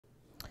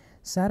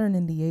Saturn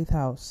in the 8th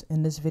house.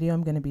 In this video,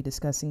 I'm going to be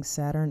discussing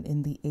Saturn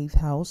in the 8th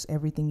house,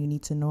 everything you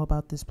need to know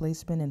about this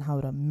placement and how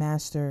to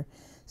master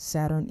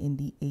Saturn in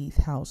the 8th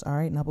house. All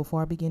right, now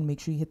before I begin, make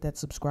sure you hit that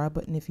subscribe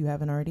button if you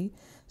haven't already.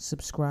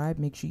 Subscribe,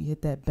 make sure you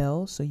hit that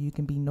bell so you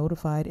can be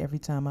notified every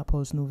time I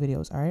post new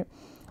videos. All right,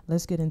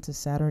 let's get into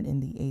Saturn in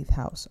the 8th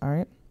house. All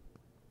right.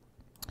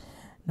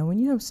 Now, when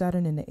you have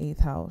Saturn in the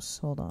 8th house,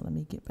 hold on, let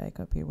me get back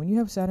up here. When you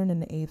have Saturn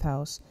in the 8th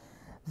house,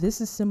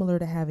 this is similar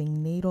to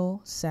having natal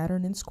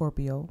Saturn in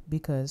Scorpio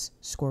because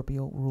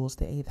Scorpio rules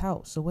the 8th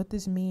house. So what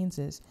this means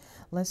is,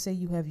 let's say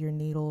you have your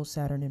natal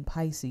Saturn in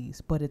Pisces,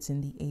 but it's in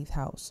the 8th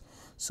house.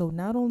 So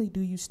not only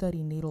do you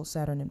study natal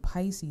Saturn in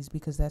Pisces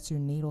because that's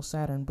your natal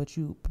Saturn,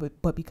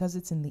 but because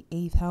it's in the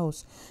 8th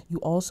house, you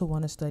also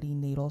want to study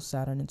natal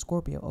Saturn in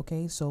Scorpio.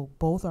 Okay, so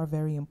both are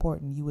very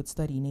important. You would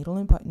study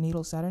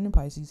natal Saturn in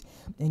Pisces,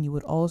 and you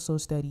would also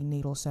study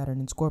natal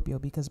Saturn in Scorpio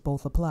because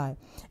both apply.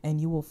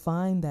 And you will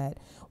find that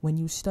when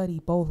you study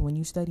both, when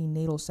you study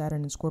natal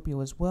Saturn and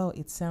Scorpio as well,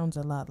 it sounds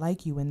a lot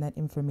like you and that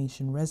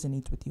information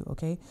resonates with you.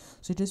 Okay,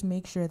 so just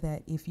make sure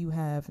that if you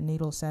have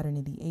natal Saturn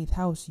in the 8th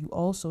house, you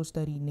also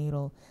study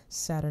natal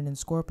Saturn and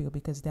Scorpio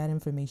because that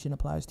information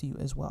applies to you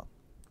as well.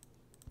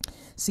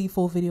 See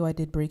full video I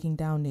did breaking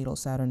down natal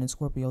Saturn and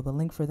Scorpio. The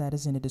link for that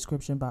is in the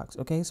description box.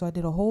 Okay, so I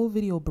did a whole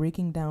video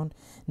breaking down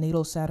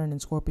natal Saturn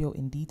and Scorpio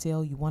in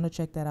detail. You want to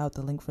check that out.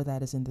 The link for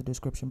that is in the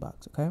description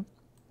box. Okay.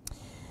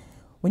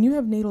 When you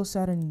have natal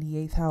Saturn in the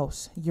 8th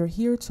house, you're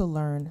here to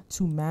learn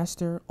to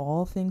master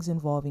all things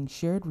involving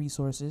shared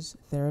resources,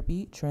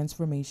 therapy,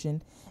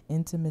 transformation,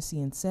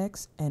 intimacy and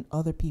sex, and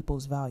other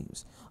people's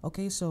values.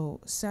 Okay,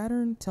 so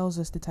Saturn tells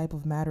us the type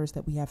of matters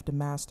that we have to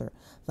master.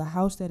 The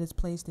house that it's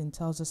placed in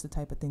tells us the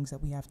type of things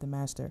that we have to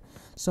master.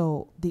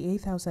 So the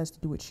 8th house has to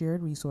do with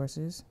shared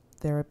resources,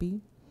 therapy,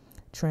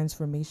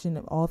 transformation,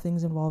 all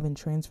things involving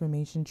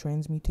transformation,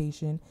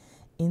 transmutation,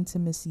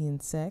 intimacy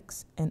and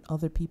sex, and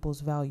other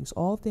people's values,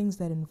 all things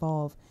that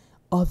involve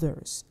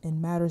others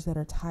and matters that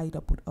are tied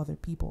up with other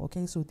people.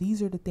 Okay, so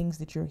these are the things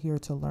that you're here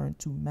to learn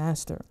to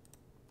master.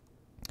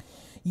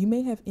 You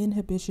may have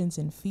inhibitions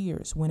and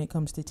fears when it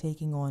comes to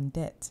taking on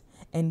debt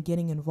and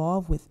getting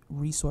involved with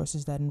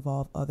resources that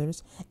involve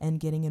others and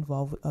getting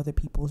involved with other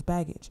people's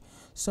baggage.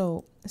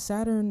 So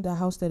Saturn, the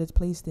house that it's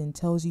placed in,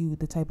 tells you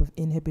the type of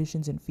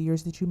inhibitions and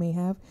fears that you may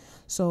have.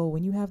 So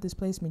when you have this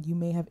placement, you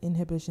may have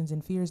inhibitions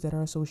and fears that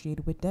are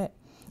associated with debt,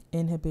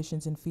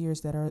 inhibitions and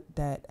fears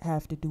that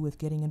have to do with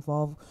getting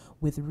involved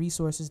with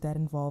resources that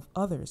involve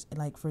others,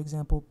 like for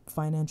example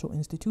financial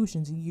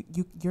institutions.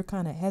 You're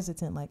kind of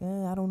hesitant, like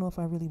I don't know if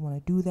I really want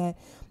to do that,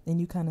 and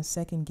you kind of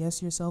second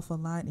guess yourself a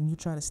lot and you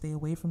try to stay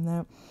away from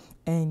that,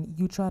 and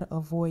you try to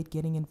avoid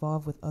getting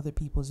involved with other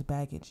people's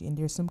baggage, and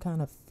there's some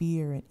kind of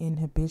fear and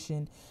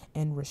inhibition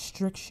and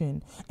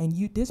restriction, and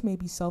this may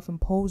be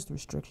self-imposed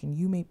restriction.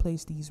 You may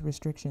place these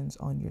restrictions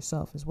on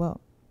yourself as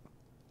well.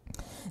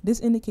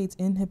 This indicates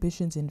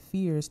inhibitions and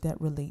fears that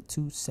relate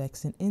to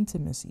sex and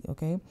intimacy.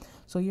 Okay,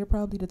 so you're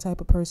probably the type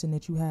of person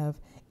that you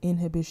have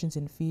inhibitions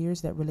and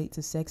fears that relate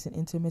to sex and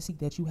intimacy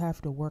that you have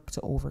to work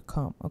to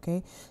overcome.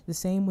 Okay, the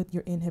same with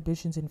your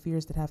inhibitions and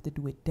fears that have to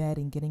do with debt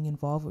and getting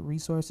involved with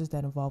resources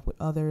that involve with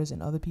others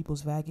and other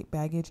people's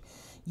baggage.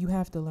 You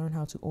have to learn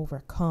how to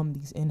overcome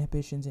these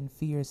inhibitions and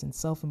fears and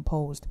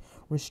self-imposed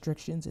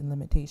restrictions and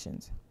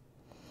limitations.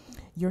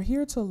 You're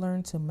here to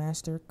learn to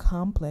master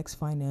complex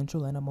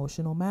financial and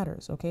emotional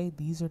matters. Okay,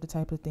 these are the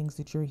type of things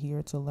that you're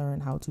here to learn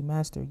how to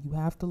master. You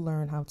have to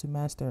learn how to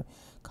master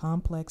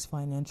complex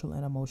financial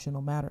and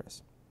emotional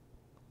matters.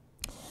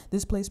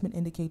 This placement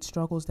indicates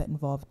struggles that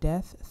involve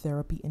death,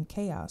 therapy, and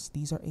chaos.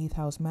 These are 8th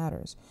house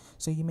matters.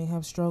 So you may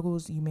have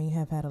struggles. You may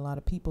have had a lot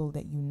of people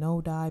that you know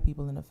die,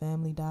 people in the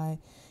family die.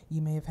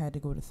 You may have had to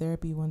go to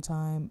therapy one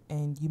time,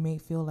 and you may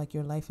feel like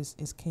your life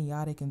is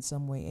chaotic in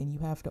some way, and you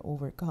have to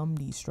overcome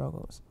these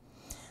struggles.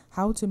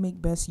 How to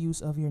make best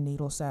use of your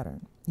natal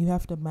Saturn. You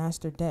have to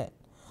master debt.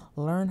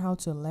 Learn how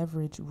to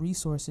leverage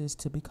resources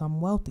to become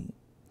wealthy.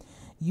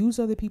 Use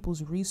other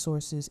people's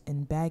resources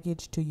and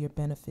baggage to your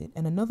benefit.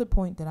 And another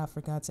point that I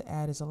forgot to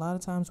add is a lot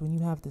of times when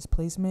you have this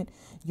placement,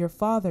 your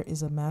father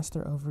is a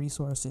master of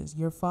resources.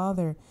 Your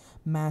father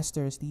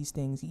masters these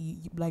things.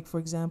 Like,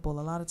 for example,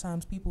 a lot of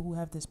times people who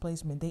have this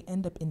placement, they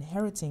end up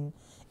inheriting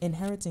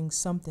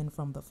something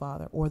from the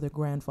father or the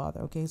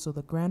grandfather. Okay, so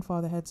the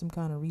grandfather had some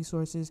kind of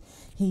resources.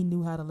 He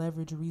knew how to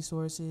leverage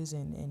resources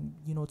and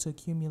to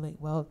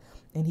accumulate wealth,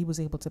 and he was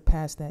able to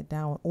pass that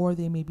down. Or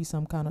there may be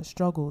some kind of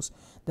struggles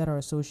that are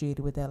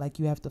associated with that, like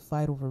you have to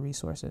fight over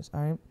resources.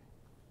 All right,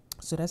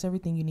 so that's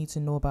everything you need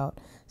to know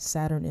about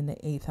Saturn in the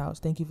 8th house.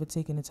 Thank you for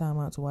taking the time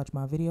out to watch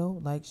my video.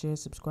 Like, share,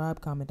 subscribe,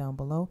 comment down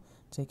below.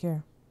 Take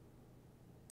care.